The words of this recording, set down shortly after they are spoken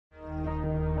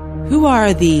Who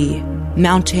are the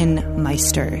Mountain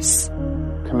Meisters?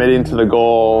 Committing to the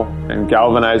goal and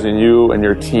galvanizing you and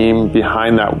your team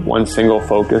behind that one single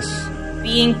focus.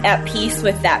 Being at peace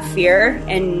with that fear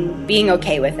and being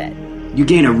okay with it. You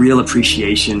gain a real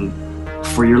appreciation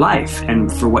for your life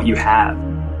and for what you have.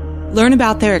 Learn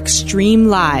about their extreme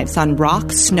lives on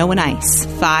rock, snow, and ice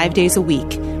 5 days a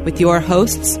week with your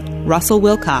hosts, Russell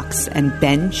Wilcox and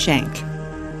Ben Shank.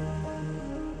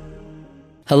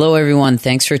 Hello, everyone.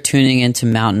 Thanks for tuning in to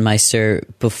Mountain Meister.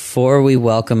 Before we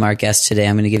welcome our guest today,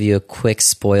 I'm going to give you a quick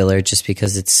spoiler just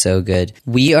because it's so good.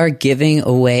 We are giving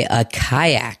away a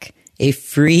kayak, a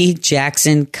free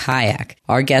Jackson kayak.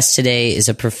 Our guest today is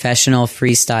a professional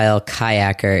freestyle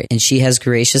kayaker, and she has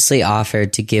graciously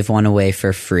offered to give one away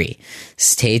for free.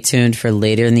 Stay tuned for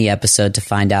later in the episode to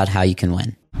find out how you can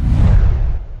win.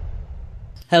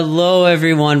 Hello,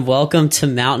 everyone. Welcome to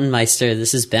Mountain Meister.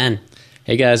 This is Ben.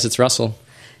 Hey, guys. It's Russell.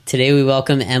 Today we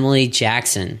welcome Emily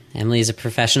Jackson. Emily is a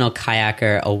professional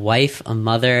kayaker, a wife, a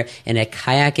mother, and a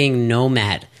kayaking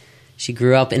nomad. She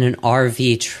grew up in an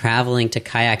RV traveling to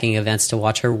kayaking events to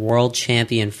watch her world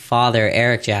champion father,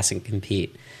 Eric Jackson,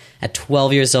 compete. At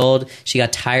 12 years old, she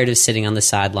got tired of sitting on the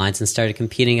sidelines and started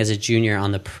competing as a junior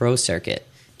on the pro circuit.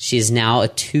 She is now a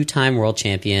two-time world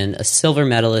champion, a silver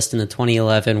medalist in the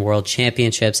 2011 World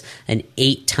Championships, an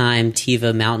 8-time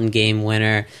Teva Mountain Game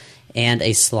winner, and a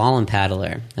slalom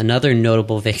paddler. Another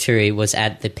notable victory was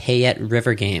at the Payette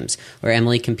River Games, where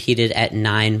Emily competed at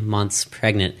 9 months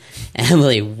pregnant.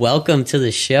 Emily, welcome to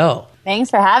the show. Thanks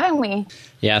for having me.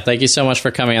 Yeah, thank you so much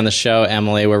for coming on the show,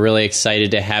 Emily. We're really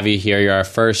excited to have you here. You're our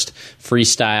first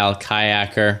freestyle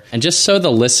kayaker. And just so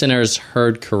the listeners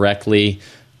heard correctly,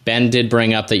 Ben did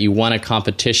bring up that you won a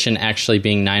competition actually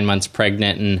being 9 months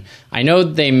pregnant. And I know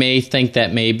they may think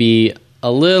that may be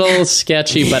a little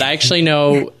sketchy, but I actually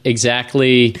know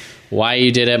exactly why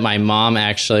you did it. My mom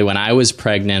actually, when I was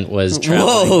pregnant, was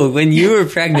traveling. Whoa, when you were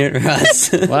pregnant,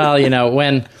 Russ. Well, you know,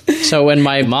 when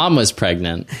my mom was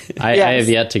pregnant, I have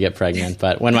yet to get pregnant,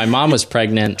 but when my mom was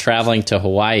pregnant, traveling to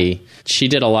Hawaii, she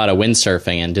did a lot of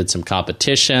windsurfing and did some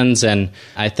competitions, and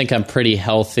I think I'm pretty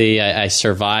healthy. I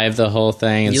survived the whole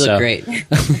thing. And you look great.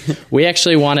 We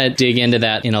actually want to dig into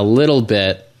that in a little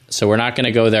bit. So we're not going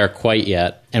to go there quite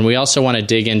yet. And we also want to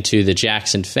dig into the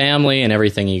Jackson family and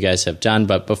everything you guys have done.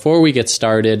 But before we get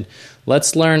started,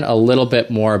 let's learn a little bit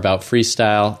more about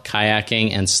freestyle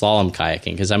kayaking and slalom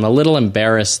kayaking, because I'm a little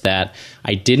embarrassed that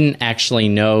I didn't actually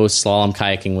know slalom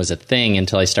kayaking was a thing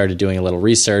until I started doing a little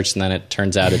research, and then it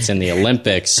turns out it's in the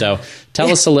Olympics. So tell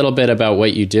us a little bit about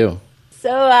what you do.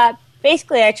 So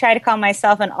basically, I try to call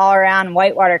myself an all-around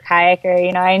whitewater kayaker.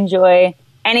 You know, I enjoy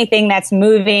anything that's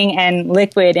moving and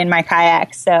liquid in my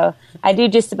kayak. So I do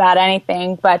just about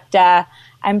anything, but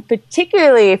I'm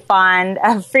particularly fond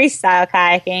of freestyle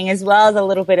kayaking as well as a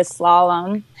little bit of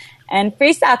slalom. And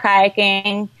freestyle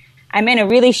kayaking, I'm in a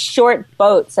really short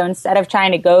boat. So instead of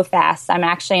trying to go fast, I'm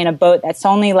actually in a boat that's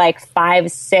only like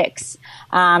 5'6".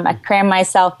 I cram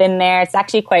myself in there. It's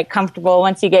actually quite comfortable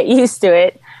once you get used to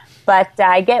it. But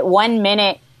I get 1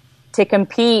 minute to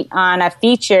compete on a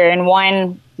feature in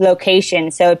one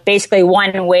location. So basically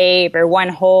one wave or one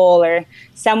hole or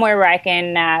somewhere where I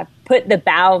can put the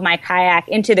bow of my kayak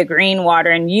into the green water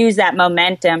and use that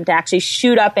momentum to actually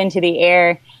shoot up into the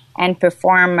air and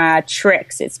perform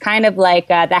tricks. It's kind of like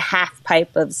the half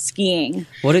pipe of skiing.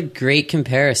 What a great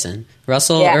comparison.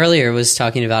 Russell earlier was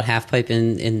talking about half pipe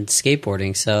in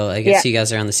skateboarding, so I guess you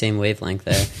guys are on the same wavelenth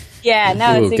there. Yeah,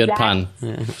 no, it's good exactly.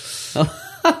 pun. Yeah.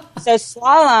 So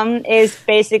slalom is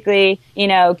basically, you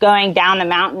know, going down the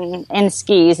mountain in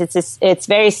skis. It's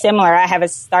very similar. I have a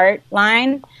start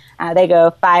line. They go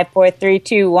 5, 4, 3,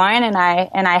 2, 1, and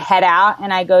I head out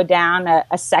and I go down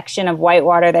a section of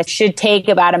whitewater that should take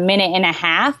about a minute and a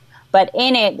half. But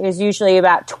in it, there's usually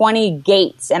about 20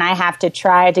 gates, and I have to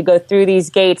try to go through these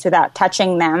gates without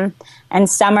touching them. And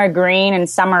some are green and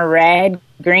some are red.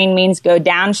 Green means go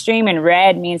downstream, and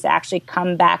red means actually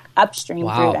come back upstream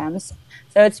through them.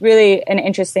 So it's really an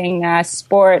interesting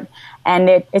sport,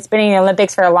 and it's been in the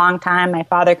Olympics for a long time. My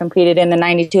father competed in the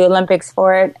 92 Olympics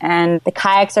for it, and the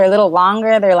kayaks are a little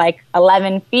longer. They're like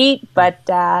 11 feet, but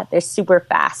they're super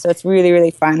fast, so it's really,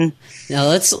 really fun. Now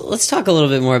let's talk a little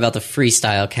bit more about the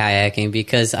freestyle kayaking,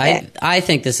 because I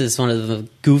think this is one of the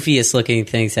goofiest looking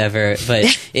things ever, but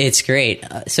it's great.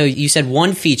 So you said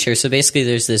one feature, so basically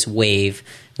there's this wave,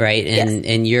 right?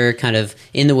 And you're kind of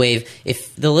in the wave.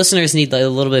 If the listeners need a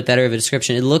little bit better of a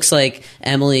description, it looks like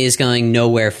Emily is going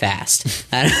nowhere fast.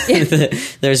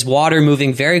 There's water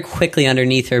moving very quickly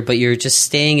underneath her, but you're just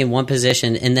staying in one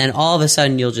position, and then all of a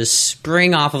sudden you'll just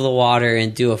spring off of the water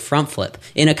and do a front flip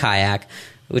in a kayak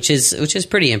which is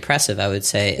pretty impressive, I would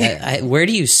say. Where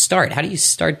do you start? How do you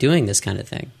start doing this kind of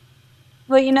thing?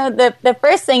 Well, the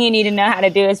first thing you need to know how to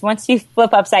do is once you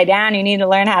flip upside down, you need to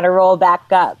learn how to roll back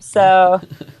up. So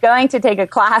going to take a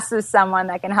class with someone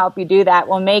that can help you do that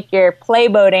will make your play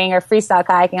boating or freestyle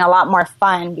kayaking a lot more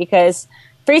fun, because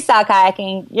freestyle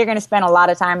kayaking, you're going to spend a lot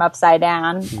of time upside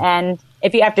down. And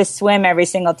if you have to swim every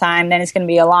single time, then it's going to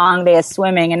be a long day of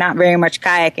swimming and not very much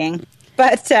kayaking.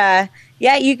 But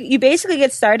you basically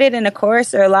get started in a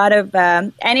course or a lot of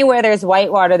anywhere there's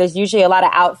whitewater, there's usually a lot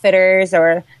of outfitters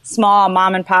or small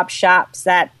mom and pop shops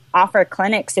that offer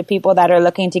clinics to people that are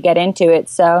looking to get into it.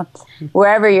 So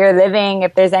wherever you're living,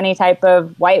 if there's any type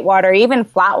of whitewater, even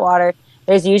flat water,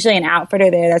 there's usually an outfitter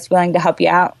there that's willing to help you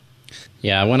out.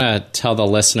 Yeah, I want to tell the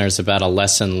listeners about a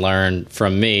lesson learned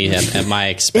from me at my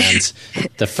expense.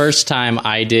 The first time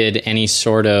I did any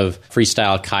sort of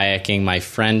freestyle kayaking, my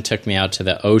friend took me out to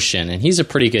the ocean, and he's a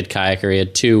pretty good kayaker. He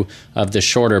had 2 of the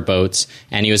shorter boats,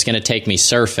 and he was going to take me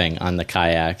surfing on the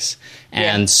kayaks.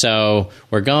 And so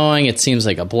we're going, it seems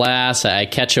like a blast. I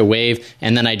catch a wave,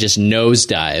 and then I just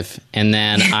nosedive. And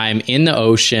then I'm in the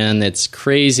ocean. It's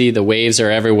crazy. The waves are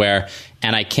everywhere.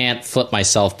 And I can't flip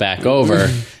myself back over.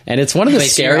 And it's one of the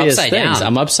scariest things. Down.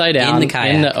 I'm upside down. In the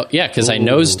kayak. Because I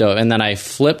nosedove, and then I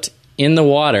flipped in the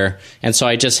water. And so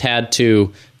I just had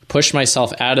to push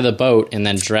myself out of the boat and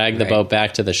then drag the boat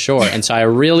back to the shore. And so I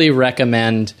really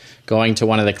recommend going to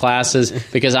one of the classes,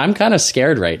 because I'm kind of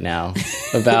scared right now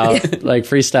about like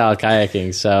freestyle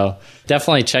kayaking. So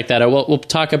definitely check that out. We'll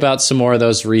talk about some more of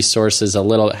those resources a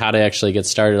little, how to actually get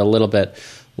started a little bit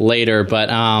later, but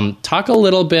talk a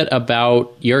little bit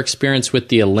about your experience with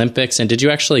the Olympics. And did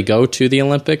you actually go to the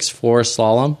Olympics for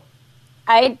slalom?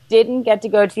 I didn't get to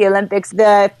go to the Olympics.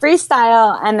 The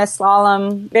freestyle and the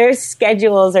slalom, their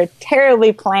schedules are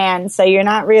terribly planned, so you're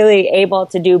not really able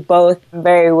to do both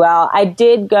very well. I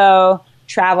did go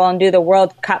travel and do the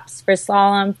World Cups for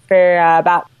slalom for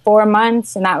about 4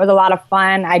 months, and that was a lot of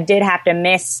fun. I did have to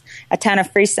miss a ton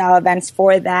of freestyle events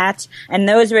for that, and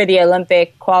those were the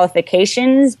Olympic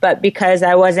qualifications, but because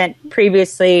I wasn't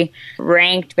previously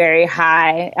ranked very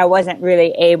high, I wasn't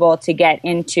really able to get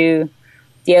into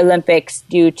the Olympics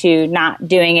due to not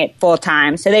doing it full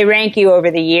time. So they rank you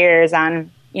over the years on,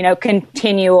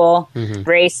 continual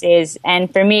races.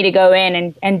 And for me to go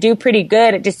in and do pretty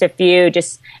good at just a few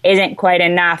just isn't quite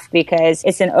enough, because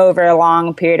it's over a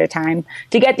long period of time.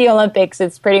 To get the Olympics,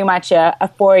 it's pretty much a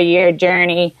 4-year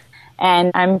journey. And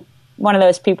I'm one of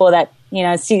those people that,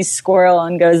 sees squirrel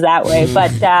and goes that way.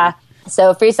 But,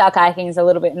 so freestyle kayaking is a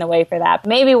little bit in the way for that.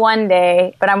 Maybe one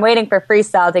day, but I'm waiting for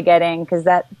freestyle to get in, because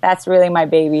that's really my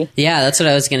baby. Yeah, that's what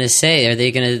I was going to say. Are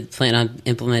they going to plan on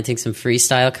implementing some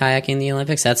freestyle kayaking in the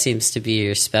Olympics? That seems to be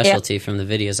your specialty from the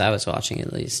videos I was watching,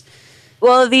 at least.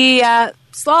 Well, the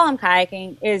slalom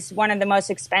kayaking is one of the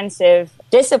most expensive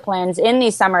disciplines in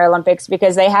the Summer Olympics,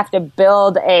 because they have to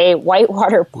build a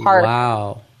whitewater park.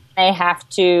 Wow. They have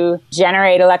to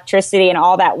generate electricity and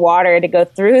all that water to go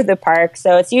through the park.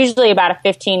 So it's usually about a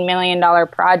 $15 million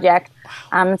project.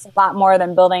 It's a lot more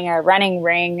than building a running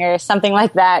ring or something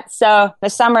like that. So the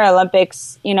Summer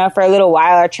Olympics, for a little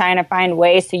while, are trying to find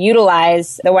ways to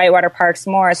utilize the whitewater parks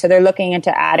more. So they're looking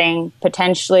into adding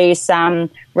potentially some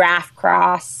raft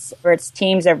cross, where it's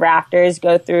teams of rafters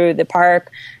go through the park.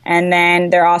 And then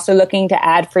they're also looking to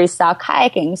add freestyle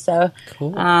kayaking. So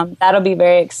cool. That'll be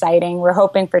very exciting. We're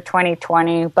hoping for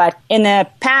 2020. But in the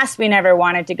past, we never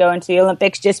wanted to go into the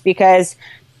Olympics just because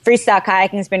freestyle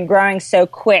kayaking has been growing so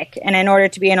quick. And in order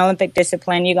to be an Olympic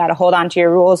discipline, you got to hold on to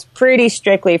your rules pretty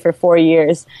strictly for 4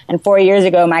 years. And 4 years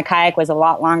ago, my kayak was a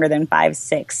lot longer than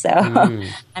 5'6". So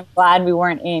I'm glad we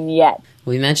weren't in yet.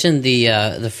 We mentioned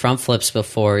the front flips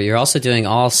before. You're also doing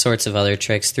all sorts of other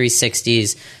tricks,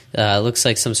 360s. Looks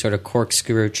like some sort of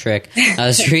corkscrew trick. I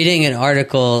was reading an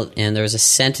article, and there was a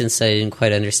sentence that I didn't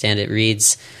quite understand. It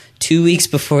reads, 2 weeks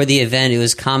before the event, it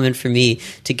was common for me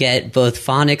to get both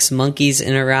phonics monkeys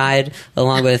in a ride,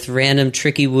 along with random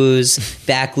tricky woos,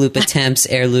 back loop attempts,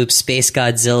 air loops, space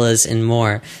Godzillas, and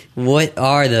more. What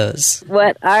are those?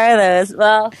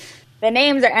 Well, the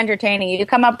names are entertaining. You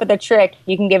come up with a trick,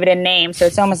 you can give it a name. So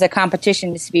it's almost a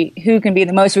competition to see who can be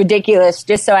the most ridiculous,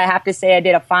 just so I have to say I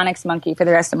did a phonics monkey for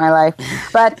the rest of my life.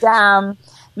 But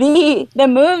the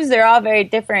moves, they're all very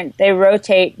different. They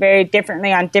rotate very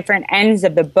differently on different ends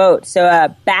of the boat. So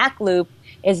a back loop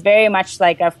is very much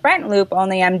like a front loop,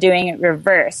 only I'm doing it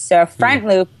reverse. So a front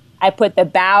loop, I put the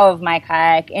bow of my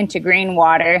kayak into green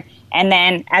water, and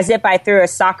then as if I threw a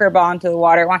soccer ball into the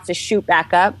water, it wants to shoot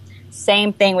back up.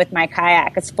 Same thing with my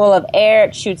kayak. It's full of air.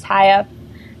 It shoots high up.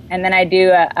 And then I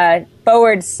do a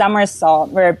forward somersault,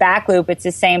 where a back loop, it's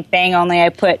the same thing, only I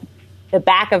put the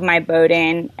back of my boat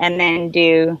in and then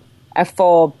do a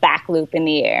full back loop in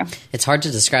the air. It's hard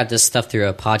to describe this stuff through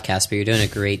a podcast, but you're doing a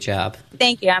great job.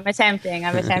 Thank you. I'm attempting.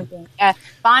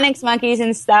 Phonics monkeys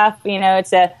and stuff,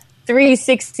 it's a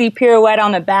 360 pirouette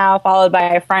on the bow followed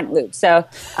by a front loop. So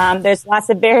there's lots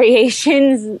of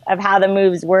variations of how the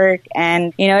moves work.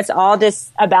 And, it's all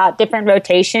just about different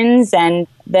rotations. And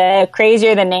the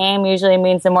crazier the name usually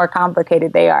means the more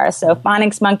complicated they are. So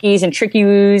phonics monkeys and tricky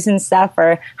woos and stuff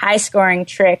are high scoring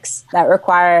tricks that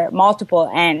require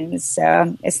multiple ends.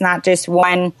 So it's not just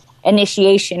one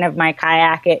initiation of my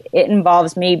kayak. It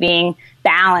involves me being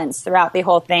balanced throughout the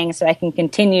whole thing so I can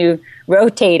continue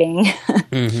rotating.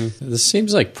 This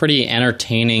seems like pretty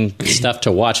entertaining stuff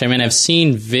to watch. I mean, I've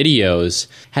seen videos.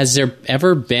 Has there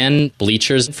ever been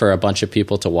bleachers for a bunch of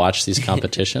people to watch these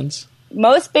competitions?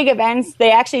 Most big events,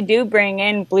 they actually do bring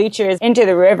in bleachers into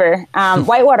the river.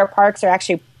 Whitewater parks are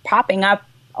actually popping up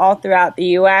all throughout the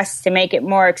U.S. to make it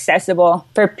more accessible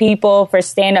for people, for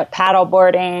stand-up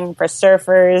paddleboarding, for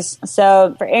surfers.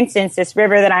 So, for instance, this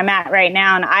river that I'm at right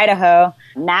now in Idaho,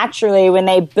 naturally, when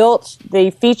they built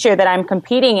the feature that I'm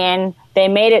competing in, they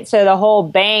made it so the whole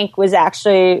bank was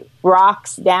actually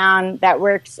rocks down that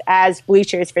works as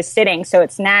bleachers for sitting. So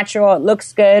it's natural. It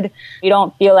looks good. You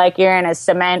don't feel like you're in a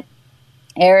cement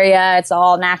area. It's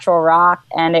all natural rock,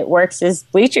 and it works as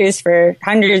bleachers for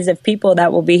hundreds of people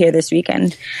that will be here this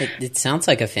weekend. It sounds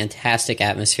like a fantastic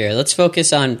atmosphere. Let's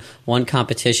focus on one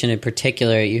competition in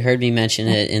particular. You heard me mention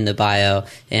it in the bio,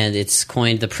 and it's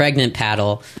coined the pregnant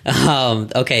paddle.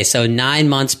 Okay, so 9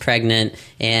 months pregnant,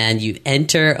 and you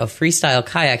enter a freestyle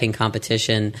kayaking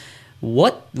competition.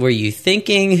 What were you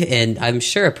thinking? And I'm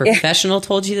sure a professional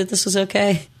told you that this was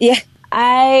okay. Yeah.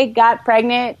 I got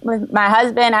pregnant with my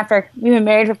husband after we've been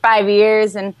married for 5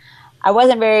 years, and I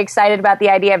wasn't very excited about the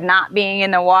idea of not being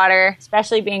in the water,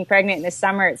 especially being pregnant in the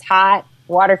summer. It's hot.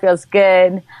 Water feels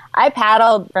good. I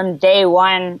paddled from day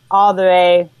one all the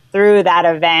way through that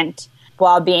event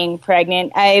while being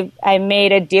pregnant. I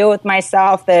made a deal with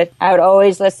myself that I would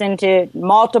always listen to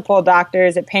multiple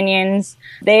doctors' opinions.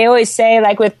 They always say,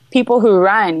 like with people who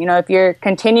run, if you're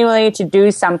continually to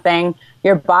do something,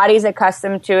 your body's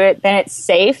accustomed to it, then it's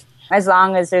safe as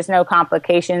long as there's no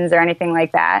complications or anything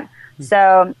like that.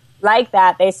 So like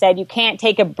that, they said you can't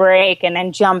take a break and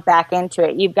then jump back into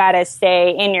it. You've got to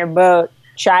stay in your boat,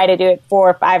 try to do it 4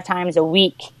 or 5 times a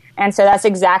week. And so that's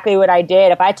exactly what I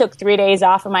did. If I took 3 days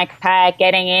off of my kayak,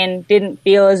 getting in didn't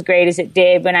feel as great as it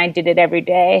did when I did it every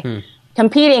day.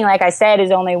 Competing, like I said,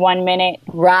 is only 1 minute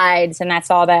rides, and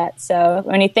that's all that. So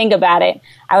when you think about it,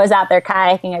 I was out there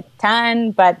kayaking a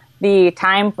ton, but the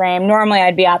time frame, normally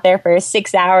I'd be out there for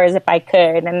 6 hours if I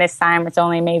could, and this time it's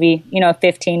only maybe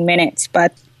 15 minutes.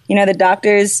 But the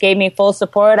doctors gave me full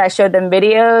support. I showed them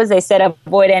videos. They said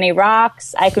avoid any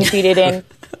rocks. I competed in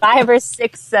 5 or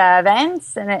 6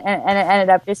 events, and it ended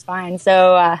up just fine.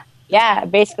 So I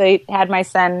basically had my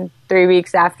son 3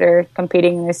 weeks after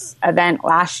competing in this event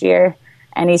last year,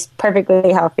 and he's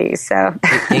perfectly healthy. So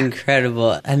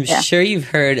incredible. I'm sure you've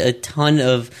heard a ton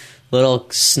of little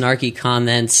snarky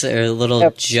comments or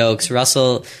little jokes.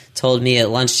 Russell told me at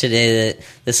lunch today that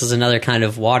this was another kind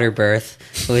of water birth,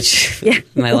 which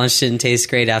my lunch didn't taste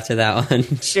great after that one.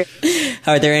 Sure.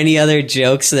 Are there any other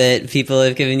jokes that people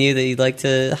have given you that you'd like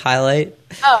to highlight?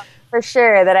 Oh, for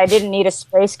sure, that I didn't need a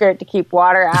spray skirt to keep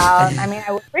water out. I mean,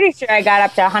 I was pretty sure I got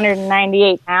up to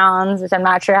 198 pounds, which I'm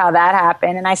not sure how that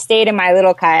happened. And I stayed in my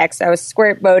little kayak, so I was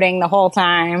squirt boating the whole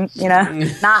time,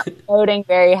 not boating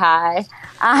very high.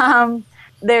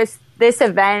 There's this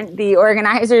event, the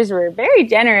organizers were very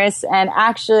generous, and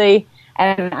actually,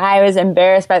 and I was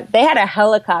embarrassed, but they had a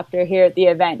helicopter here at the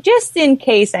event just in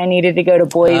case I needed to go to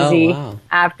Boise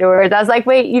afterwards. I was like,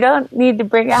 wait, you don't need to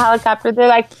bring a helicopter? They're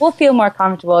like, we'll feel more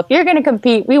comfortable. If you're going to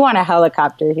compete, we want a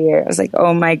helicopter here. I was like,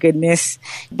 oh my goodness.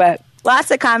 But lots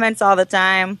of comments all the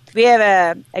time. We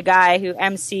have a guy who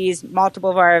MCs multiple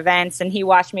of our events, and he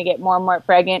watched me get more and more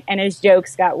pregnant, and his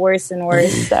jokes got worse and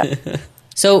worse.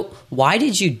 So why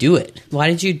did you do it? Why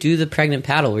did you do the pregnant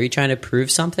paddle? Were you trying to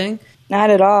prove something? Not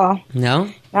at all.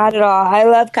 No? Not at all. I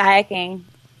love kayaking.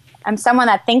 I'm someone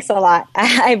that thinks a lot.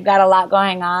 I've got a lot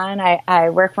going on. I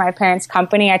work for my parents'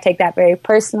 company. I take that very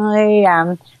personally.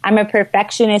 I'm a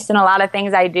perfectionist in a lot of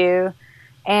things I do.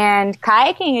 And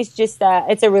kayaking is just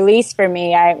it's a release for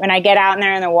me. When I get out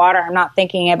there in the water, I'm not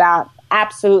thinking about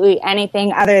absolutely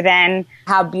anything other than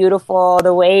how beautiful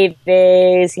the wave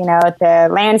is, the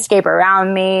landscape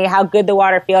around me, how good the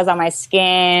water feels on my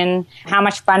skin, how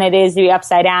much fun it is to be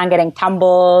upside down, getting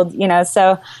tumbled,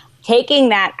 So taking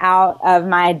that out of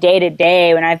my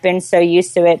day-to-day when I've been so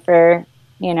used to it for,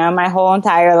 my whole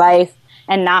entire life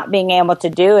and not being able to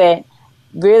do it,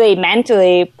 really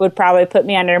mentally would probably put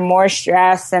me under more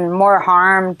stress and more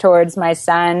harm towards my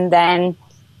son than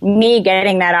me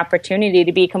getting that opportunity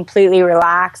to be completely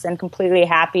relaxed and completely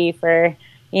happy for,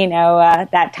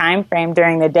 that time frame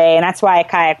during the day. And that's why I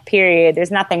kayak, period.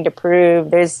 There's nothing to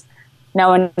prove. There's no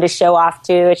one to show off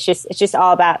to. It's just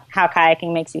all about how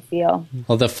kayaking makes you feel.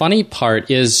 Well, the funny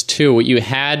part is, too, you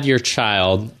had your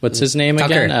child. What's his name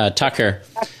again? Tucker.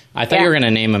 I thought you were going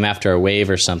to name him after a wave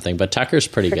or something, but Tucker's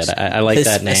pretty good. I like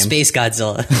that name. Space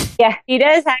Godzilla. Yeah, he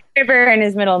does have River in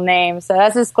his middle name, so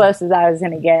that's as close as I was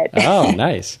going to get. Oh,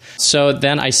 nice. So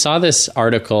then I saw this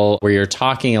article where you're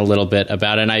talking a little bit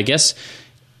about it, and I guess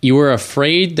you were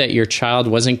afraid that your child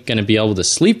wasn't going to be able to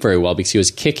sleep very well because he was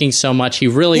kicking so much. He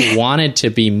really wanted to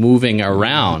be moving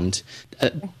around.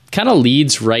 Kind of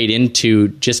leads right into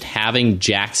just having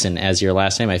Jackson as your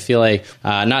last name. I feel like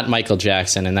not Michael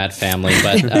Jackson and that family,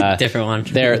 but different one.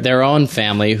 Their own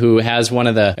family who has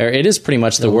it is pretty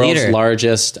much the world's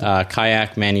largest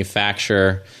kayak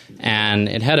manufacturer, and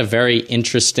it had a very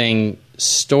interesting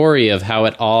story of how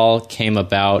it all came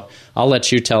about. I'll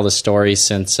let you tell the story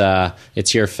since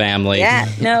it's your family. Yeah,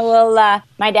 no, well,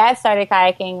 my dad started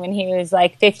kayaking when he was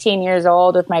like 15 years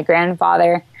old with my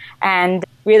grandfather, and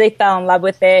really fell in love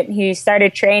with it. He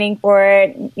started training for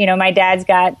it. My dad's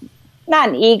got not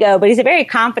an ego, but he's a very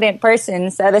confident person.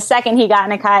 So the second he got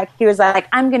in a kayak, he was like,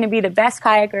 I'm going to be the best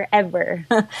kayaker ever.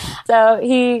 So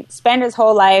he spent his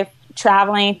whole life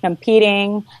traveling,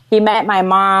 competing. He met my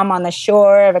mom on the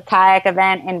shore of a kayak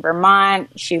event in Vermont.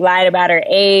 She lied about her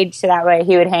age so that way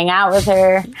he would hang out with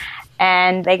her.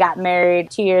 And they got married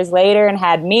 2 years later and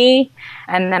had me.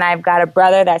 And then I've got a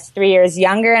brother that's 3 years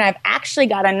younger. And I've actually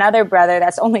got another brother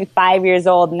that's only 5 years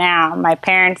old now. My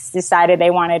parents decided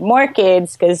they wanted more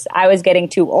kids because I was getting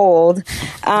too old.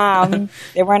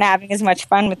 They weren't having as much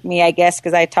fun with me, I guess,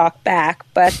 because I talk back.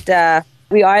 But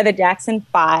we are the Jackson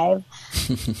 5.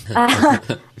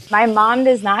 My mom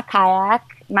does not kayak.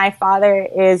 My father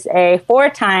is a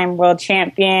 4-time world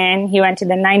champion. He went to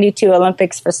the 92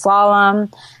 Olympics for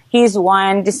slalom. He's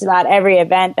won just about every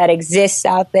event that exists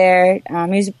out there.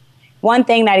 He's one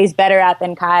thing that he's better at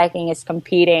than kayaking is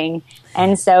competing.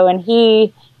 And so when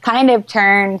he kind of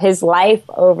turned his life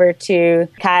over to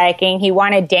kayaking, he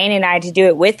wanted Dane and I to do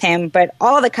it with him. But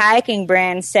all the kayaking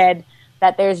brands said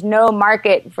that there's no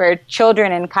market for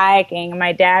children in kayaking. And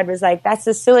my dad was like, that's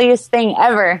the silliest thing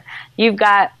ever. You've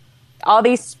got all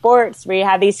these sports where you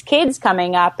have these kids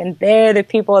coming up, and they're the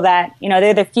people that,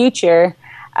 they're the future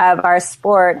of our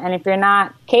sport. And if you're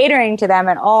not catering to them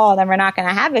at all, then we're not going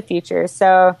to have a future.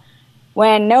 So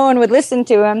when no one would listen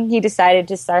to him, he decided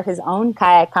to start his own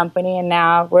kayak company. And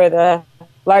now we're the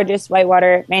largest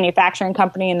whitewater manufacturing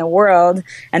company in the world.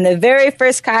 And the very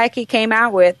first kayak he came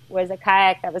out with was a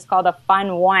kayak that was called a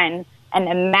Fun One. And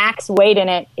the max weight in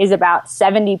it is about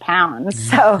 70 pounds.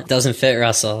 So it doesn't fit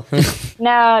Russell.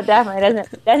 No, definitely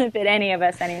doesn't fit any of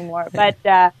us anymore. But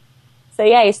so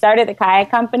yeah, he started the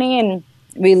kayak company, and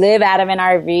we live out of an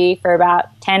RV for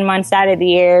about 10 months out of the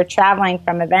year, traveling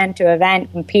from event to event,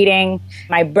 competing.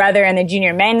 My brother in the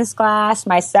junior men's class,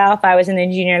 myself, I was in the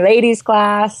junior ladies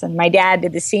class, and my dad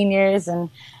did the seniors, and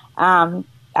I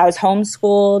was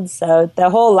homeschooled. So the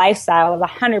whole lifestyle was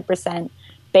 100%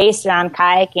 based around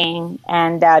kayaking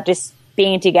and just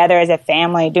being together as a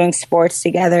family, doing sports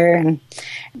together. And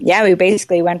yeah, we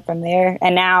basically went from there.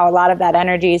 And now a lot of that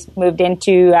energy's moved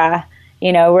into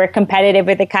we're competitive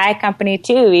with the kayak company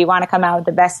too. We want to come out with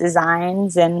the best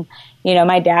designs. And,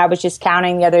 my dad was just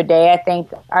counting the other day. I think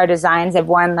our designs have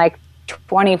won like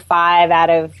 25 out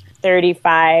of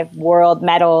 35 world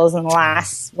medals in the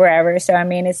last wherever. So,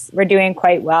 we're doing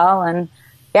quite well. And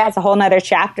yeah, it's a whole nother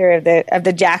chapter of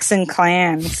the Jackson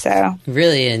clan. So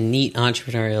really a neat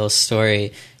entrepreneurial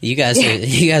story. You guys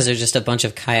are just a bunch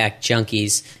of kayak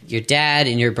junkies. Your dad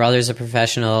and your brother's a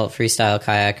professional freestyle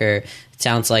kayaker.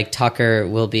 Sounds like Tucker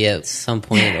will be at some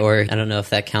point, or I don't know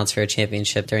if that counts for a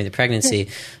championship during the pregnancy.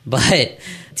 But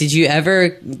did you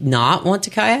ever not want to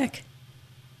kayak?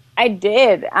 I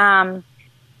did.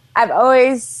 I've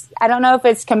always, I don't know if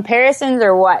it's comparisons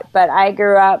or what, but I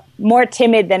grew up more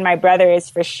timid than my brother is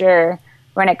for sure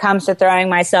when it comes to throwing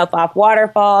myself off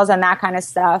waterfalls and that kind of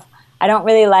stuff. I don't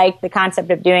really like the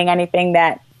concept of doing anything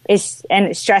that is in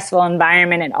a stressful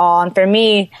environment at all. And for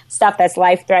me, stuff that's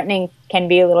life-threatening can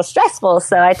be a little stressful.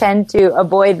 So I tend to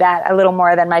avoid that a little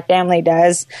more than my family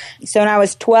does. So when I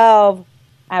was 12,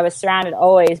 I was surrounded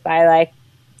always by like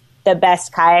the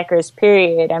best kayakers,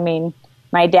 period.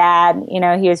 My dad,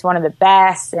 he was one of the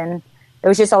best. And it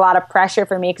was just a lot of pressure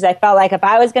for me because I felt like if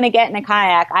I was going to get in a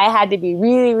kayak, I had to be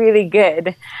really, really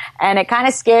good. And it kind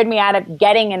of scared me out of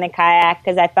getting in the kayak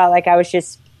because I felt like I was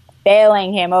just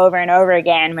failing him over and over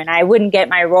again when I wouldn't get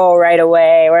my roll right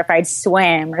away or if I'd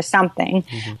swim or something.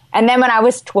 Mm-hmm. And then when I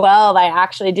was 12, I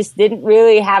actually just didn't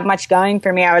really have much going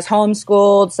for me. I was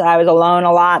homeschooled, so I was alone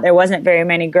a lot. There wasn't very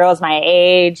many girls my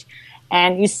age.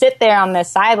 And you sit there on the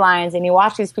sidelines and you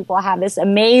watch these people have this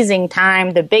amazing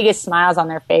time, the biggest smiles on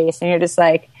their face. And you're just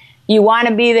like, you want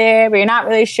to be there, but you're not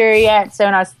really sure yet. So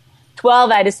when I was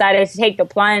 12, I decided to take the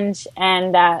plunge,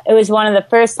 and it was one of the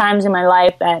first times in my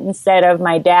life that instead of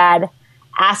my dad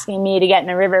asking me to get in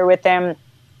the river with him,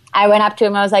 I went up to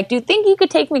him. I was like, do you think you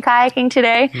could take me kayaking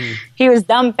today? He was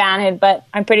dumbfounded, but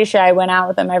I'm pretty sure I went out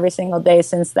with him every single day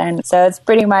since then. So it's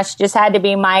pretty much just had to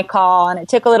be my call, and it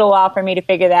took a little while for me to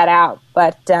figure that out.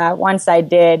 But once I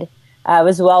did, it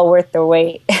was well worth the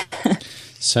wait.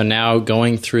 So now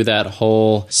going through that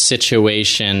whole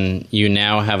situation, you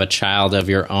now have a child of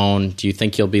your own. Do you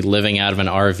think you'll be living out of an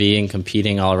RV and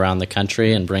competing all around the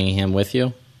country and bringing him with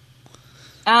you?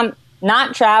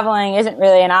 Not traveling isn't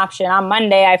really an option. On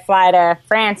Monday, I fly to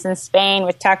France and Spain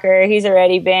with Tucker. He's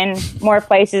already been more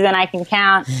places than I can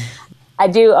count. I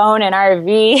do own an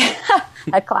RV,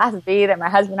 a Class B that my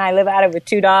husband and I live out of with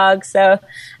 2 dogs. So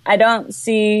I don't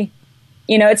see...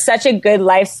 it's such a good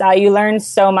lifestyle. You learn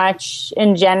so much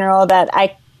in general that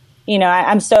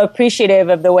I'm so appreciative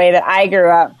of the way that I grew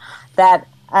up that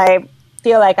I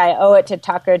feel like I owe it to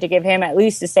Tucker to give him at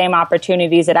least the same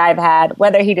opportunities that I've had.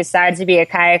 Whether he decides to be a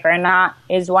kayaker or not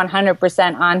is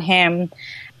 100% on him.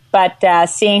 But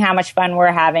seeing how much fun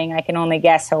we're having, I can only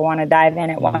guess he'll want to dive in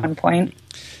at one point.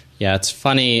 Yeah, it's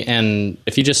funny. And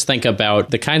if you just think about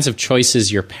the kinds of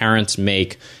choices your parents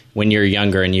make when you're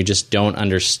younger and you just don't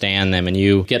understand them, and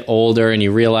you get older and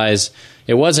you realize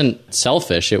it wasn't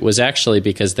selfish. It was actually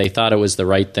because they thought it was the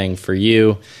right thing for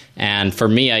you. And for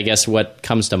me, I guess what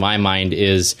comes to my mind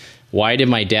is, why did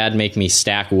my dad make me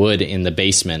stack wood in the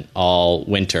basement all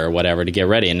winter or whatever to get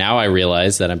ready? And now I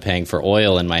realize that I'm paying for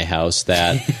oil in my house,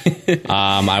 that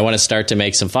I want to start to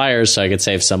make some fires so I could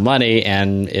save some money.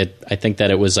 And I think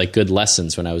that it was like good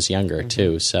lessons when I was younger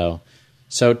too. So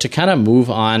to kind of move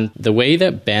on, the way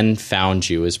that Ben found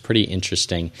you is pretty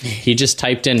interesting. He just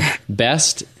typed in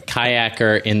best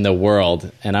kayaker in the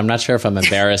world, and I'm not sure if I'm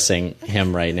embarrassing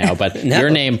him right now, but no. Your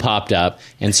name popped up.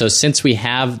 And so since we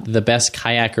have the best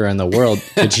kayaker in the world,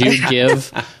 could you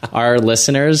give our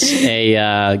listeners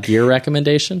a gear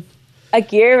recommendation? A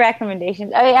gear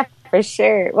recommendation? Oh, yeah. For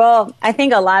sure. Well, I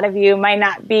think a lot of you might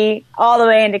not be all the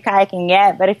way into kayaking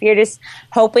yet, but if you're just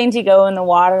hoping to go in the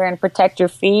water and protect your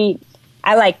feet,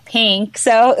 I like pink.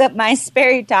 So my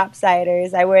Sperry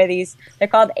topsiders, I wear these. They're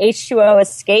called H2O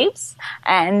Escapes,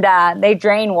 and they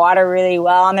drain water really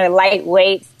well, and they're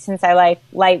lightweight since I like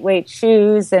lightweight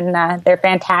shoes, and they're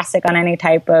fantastic on any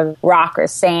type of rock or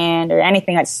sand or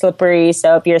anything that's slippery.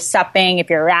 So if you're supping,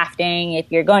 if you're rafting,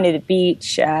 if you're going to the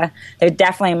beach, they're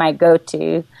definitely my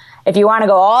go-to. If you want to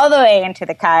go all the way into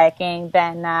the kayaking,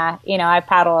 then, I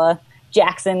paddle a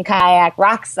Jackson Kayak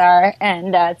Rockstar,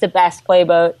 and it's the best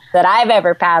playboat that I've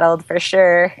ever paddled for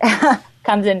sure.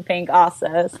 Comes in pink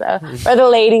also. So for the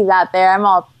ladies out there, I'm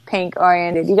all pink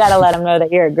oriented. You got to let them know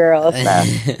that you're a girl. So.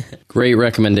 Great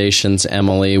recommendations,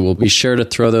 Emily. We'll be sure to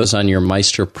throw those on your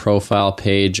Meister profile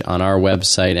page on our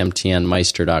website,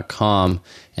 mtnmeister.com.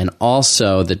 And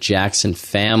also, the Jackson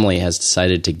family has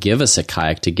decided to give us a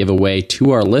kayak to give away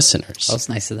to our listeners. That was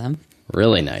nice of them.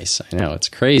 Really nice. I know, it's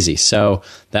crazy. So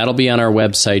that'll be on our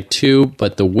website too,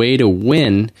 but the way to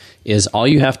win is all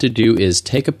you have to do is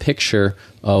take a picture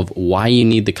of why you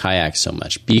need the kayak so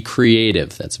much. Be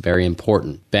creative. That's very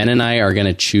important. Ben and I are going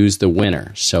to choose the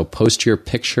winner. So post your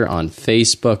picture on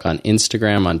Facebook, on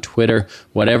Instagram, on Twitter,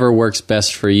 whatever works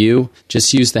best for you.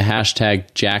 Just use the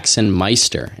hashtag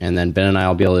JacksonMeister, and then Ben and I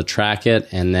will be able to track it,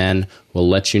 and then we'll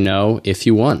let you know if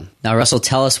you won. Now, Russell,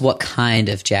 tell us what kind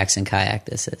of Jackson kayak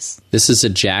this is. This is a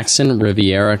Jackson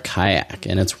Riviera kayak,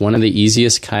 and it's one of the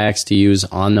easiest kayaks to use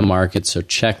on the market, so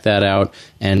check that out.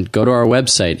 And go to our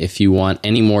website if you want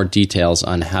any more details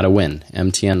on how to win,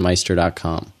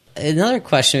 mtnmeister.com. Another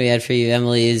question we had for you,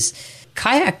 Emily, is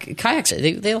kayaks,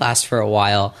 they last for a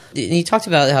while. You talked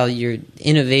about how your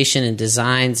innovation and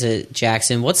designs at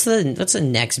Jackson. What's the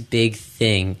next big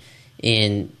thing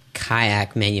in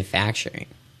kayak manufacturing?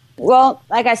 Well,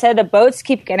 like I said, the boats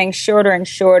keep getting shorter and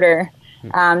shorter.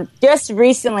 Just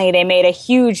recently, they made a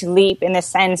huge leap in the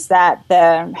sense that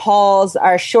the hulls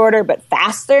are shorter but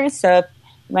faster. So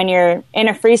when you're in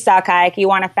a freestyle kayak, you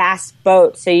want a fast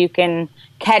boat so you can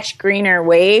catch greener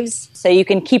waves, so you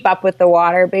can keep up with the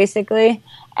water, basically.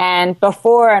 And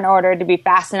before, in order to be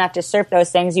fast enough to surf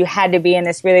those things, you had to be in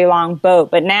this really long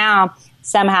boat. But now,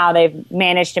 somehow they've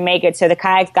managed to make it so the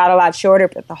kayaks got a lot shorter,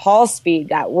 but the hull speed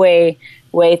got way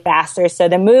way faster. So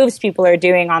the moves people are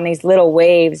doing on these little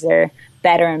waves are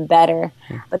better and better.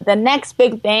 But the next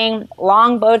big thing,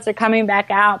 long boats are coming back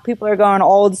out. People are going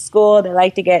old school. They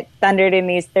like to get thundered in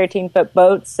these 13-foot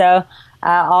boats. So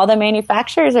all the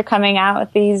manufacturers are coming out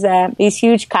with these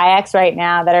huge kayaks right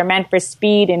now that are meant for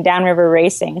speed and downriver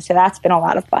racing. So that's been a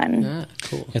lot of fun.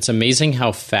 Cool. It's amazing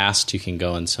how fast you can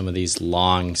go in some of these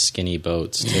long, skinny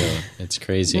boats, too. It's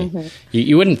crazy.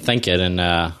 You wouldn't think it.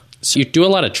 And so you do a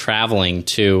lot of traveling,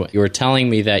 too. You were telling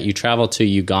me that you travel to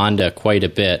Uganda quite a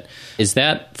bit. Is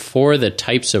that for the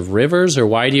types of rivers, or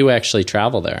why do you actually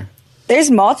travel there?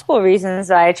 There's multiple reasons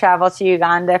why I travel to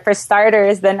Uganda. For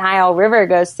starters, the Nile River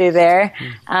goes through there.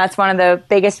 It's one of the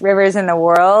biggest rivers in the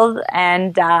world,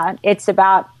 and it's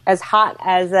about as hot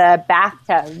as a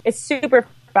bathtub. It's super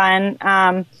fun.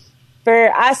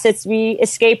 For us, we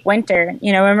escape winter.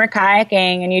 You know, when we're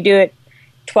kayaking and you do it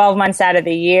 12 months out of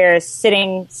the year,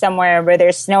 sitting somewhere where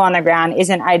there's snow on the ground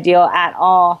isn't ideal at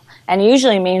all, and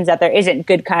usually means that there isn't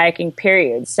good kayaking,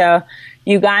 period. So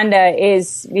Uganda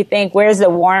is, we think, where's the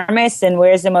warmest and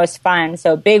where's the most fun?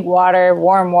 So big water,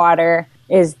 warm water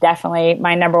is definitely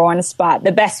my number one spot.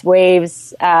 The best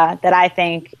waves that I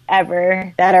think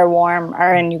ever that are warm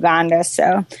are in Uganda.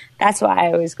 So that's why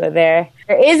I always go there.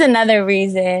 There is another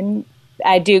reason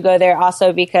I do go there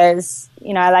also because,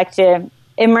 you know, I like to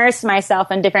immerse myself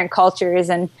in different cultures,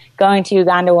 and going to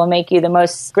Uganda will make you the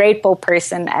most grateful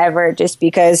person ever, just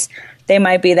because they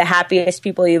might be the happiest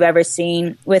people you've ever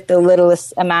seen with the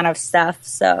littlest amount of stuff.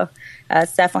 So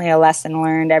it's definitely a lesson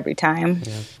learned every time.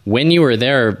 Yeah. When you were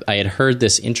there, I had heard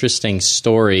this interesting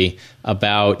story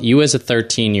about you as a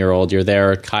 13-year-old. You're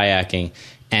there kayaking,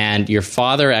 and your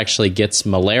father actually gets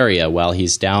malaria while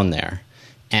he's down there.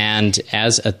 And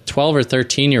as a 12 or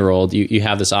 13-year-old, you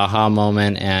have this aha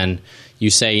moment, and you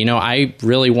say, you know, I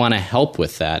really want to help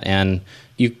with that. And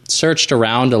you searched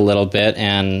around a little bit,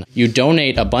 and you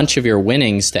donate a bunch of your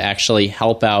winnings to actually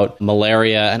help out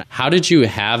malaria. And how did you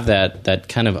have that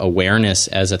kind of awareness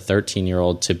as a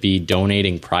 13-year-old to be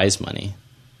donating prize money?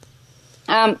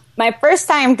 My first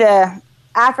time to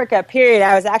Africa, period,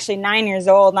 I was actually 9 years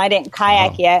old, and I didn't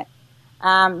kayak yet.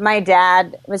 My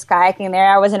dad was kayaking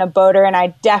there. I wasn't a boater, and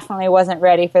I definitely wasn't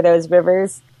ready for those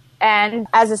rivers. And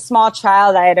as a small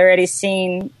child, I had already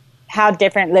seen how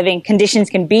different living conditions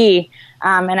can be.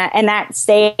 And that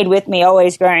stayed with me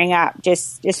always growing up,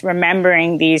 just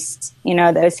remembering these, you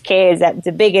know, those kids, that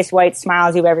the biggest white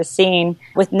smiles you've ever seen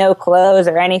with no clothes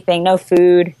or anything, no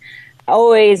food.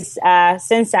 Always,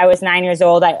 since I was 9 years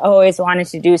old, I always wanted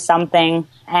to do something.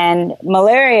 And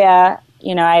malaria,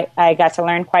 you know, I got to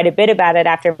learn quite a bit about it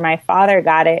after my father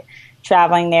got it,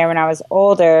 traveling there when I was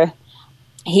older.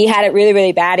 He had it really,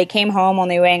 really bad. He came home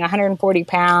only weighing 140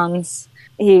 pounds.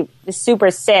 He was super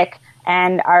sick.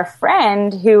 And our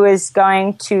friend, who was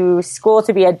going to school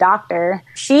to be a doctor,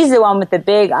 she's the one with the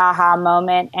big aha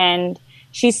moment. And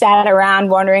she sat around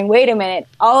wondering, wait a minute,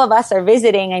 all of us are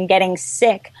visiting and getting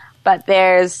sick, but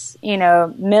there's, you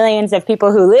know, millions of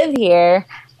people who live here.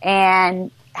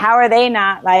 And how are they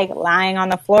not like lying on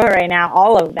the floor right now?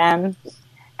 All of them.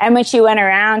 And when she went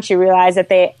around, she realized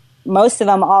that most of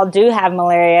them all do have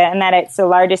malaria, and that it's the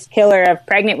largest killer of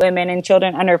pregnant women and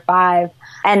children under 5.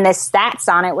 And the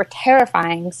stats on it were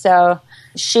terrifying. So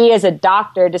she, as a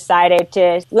doctor, decided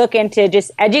to look into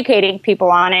just educating people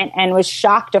on it, and was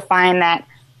shocked to find that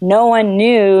no one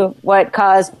knew what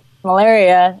caused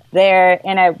malaria there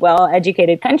in a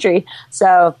well-educated country.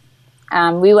 So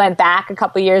we went back a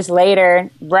couple years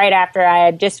later, right after I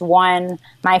had just won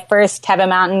my first Teva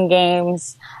Mountain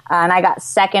Games, and I got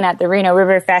second at the Reno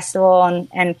River Festival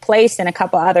and placed in a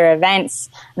couple other events.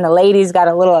 And the ladies got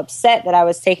a little upset that I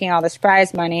was taking all this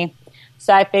prize money.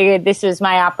 So I figured this was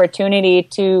my opportunity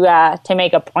to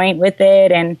make a point with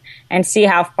it and see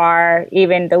how far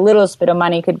even the littlest bit of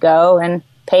money could go, and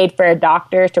paid for a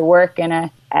doctor to work in a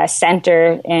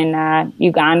center in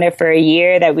Uganda for a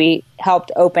year that we helped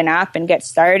open up and get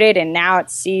started. And now it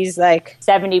sees like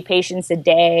 70 patients a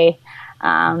day.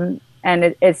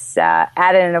 And it's at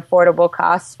an affordable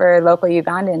cost for local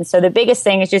Ugandans. So the biggest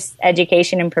thing is just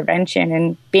education and prevention,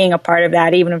 and being a part of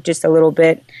that, even if just a little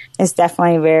bit, is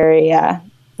definitely very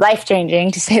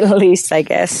life-changing, to say the least, I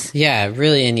guess. Yeah,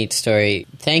 really a neat story.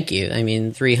 Thank you. I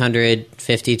mean,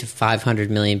 350 to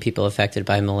 500 million people affected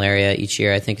by malaria each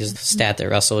year, I think, is the stat that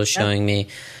Russell was showing me.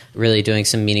 Really doing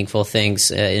some meaningful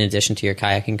things in addition to your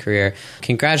kayaking career.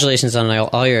 Congratulations on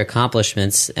all your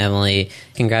accomplishments, Emily.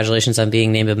 Congratulations on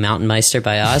being named a Mountain Meister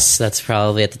by us. That's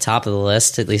probably at the top of the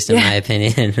list, at least in my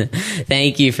opinion.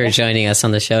 Thank you for joining us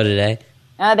on the show today.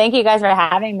 Oh, thank you guys for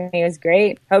having me. It was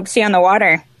great. Hope to see you on the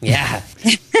water. Yeah.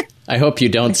 I hope you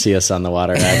don't see us on the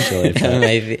water, actually.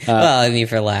 Maybe. Well, I mean,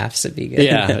 for laughs, it'd be good.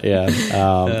 Yeah.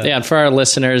 And for our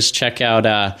listeners, check out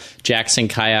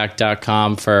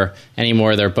jacksonkayak.com for any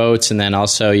more of their boats. And then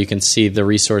also you can see the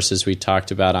resources we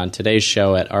talked about on today's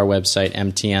show at our website,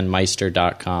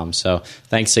 mtnmeister.com. So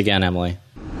thanks again, Emily.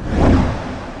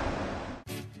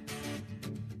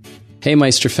 Hey,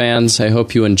 Meister fans. I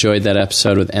hope you enjoyed that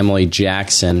episode with Emily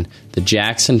Jackson. The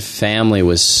Jackson family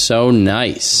was so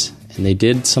nice, and they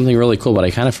did something really cool, but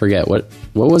I kind of forget. What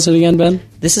was it again, Ben?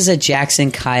 This is a Jackson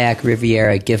Kayak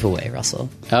Riviera giveaway, Russell.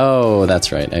 Oh,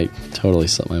 that's right. I totally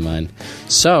slipped my mind.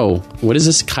 So, what is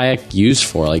this kayak used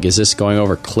for? Like, is this going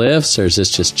over cliffs, or is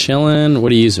this just chilling? What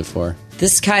do you use it for?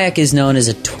 This kayak is known as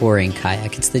a touring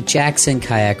kayak. It's the Jackson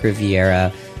Kayak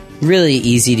Riviera. Really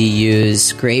easy to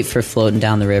use, great for floating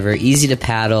down the river, easy to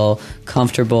paddle,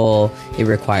 comfortable. It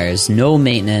requires no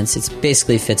maintenance. It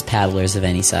basically fits paddlers of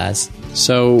any size.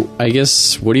 So, I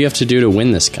guess, what do you have to do to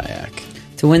win this kayak?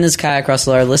 To win this kayak,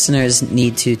 Russell, our listeners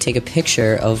need to take a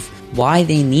picture of why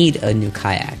they need a new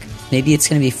kayak. Maybe it's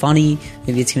going to be funny,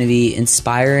 maybe it's going to be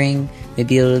inspiring,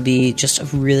 maybe it'll be just a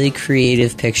really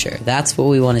creative picture. That's what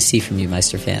we want to see from you,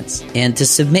 Meister fans. And to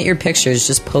submit your pictures,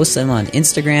 just post them on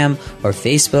Instagram or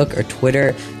Facebook or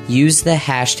Twitter. Use the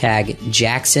hashtag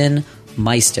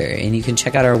JacksonMeister, and you can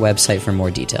check out our website for more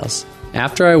details.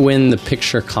 After I win the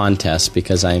picture contest,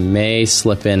 because I may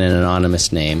slip in an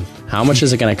anonymous name, how much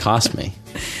is it going to cost me?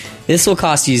 This will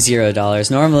cost you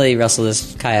 $0. Normally, Russell,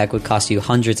 this kayak would cost you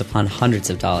hundreds upon hundreds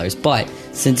of dollars. But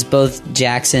since both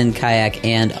Jackson Kayak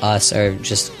and us are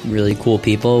just really cool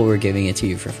people, we're giving it to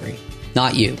you for free.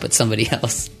 Not you, but somebody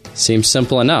else. Seems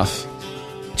simple enough.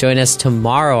 Join us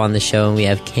tomorrow on the show, and we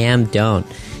have Cam Doan.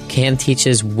 Cam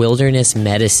teaches wilderness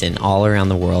medicine all around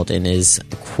the world and is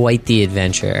quite the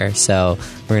adventurer. So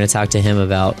we're going to talk to him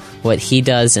about what he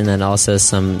does and then also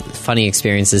some funny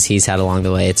experiences he's had along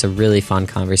the way. It's a really fun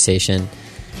conversation.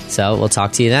 So we'll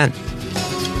talk to you then.